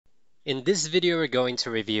In this video, we're going to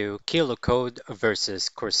review KiloCode versus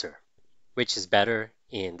Cursor, which is better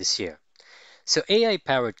in this year. So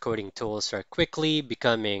AI-powered coding tools are quickly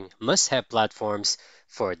becoming must-have platforms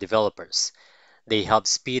for developers. They help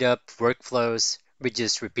speed up workflows,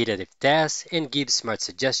 reduce repetitive tasks, and give smart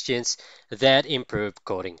suggestions that improve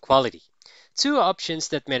coding quality. Two options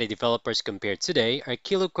that many developers compare today are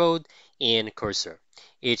KiloCode and Cursor,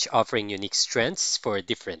 each offering unique strengths for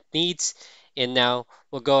different needs. And now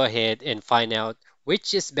we'll go ahead and find out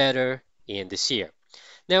which is better in this year.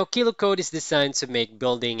 Now, KiloCode is designed to make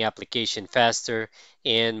building application faster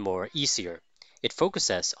and more easier. It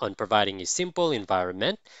focuses on providing a simple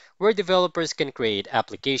environment where developers can create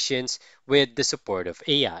applications with the support of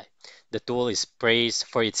AI. The tool is praised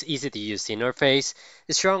for its easy-to-use interface,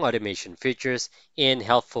 strong automation features, and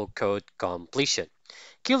helpful code completion.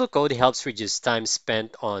 KiloCode helps reduce time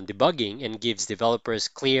spent on debugging and gives developers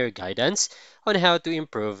clear guidance on how to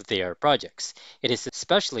improve their projects. It is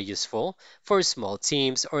especially useful for small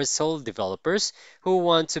teams or sole developers who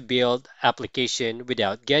want to build application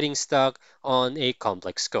without getting stuck on a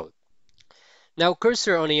complex code. Now,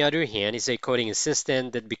 Cursor, on the other hand, is a coding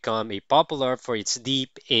assistant that become a popular for its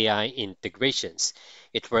deep AI integrations.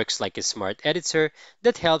 It works like a smart editor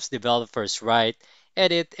that helps developers write,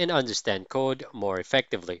 edit, and understand code more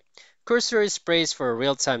effectively. Cursor is praised for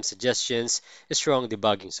real-time suggestions, strong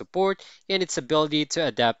debugging support, and its ability to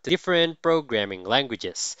adapt to different programming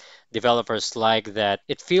languages. Developers like that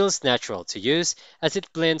it feels natural to use as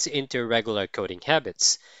it blends into regular coding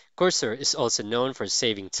habits. Cursor is also known for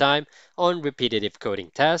saving time on repetitive coding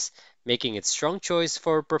tasks, making it strong choice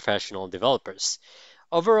for professional developers.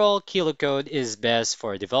 Overall, KiloCode is best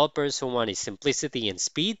for developers who want a simplicity and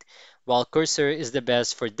speed, while Cursor is the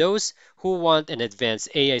best for those who want an advanced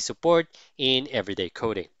AI support in everyday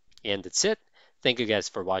coding. And that's it. Thank you guys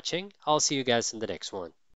for watching. I'll see you guys in the next one.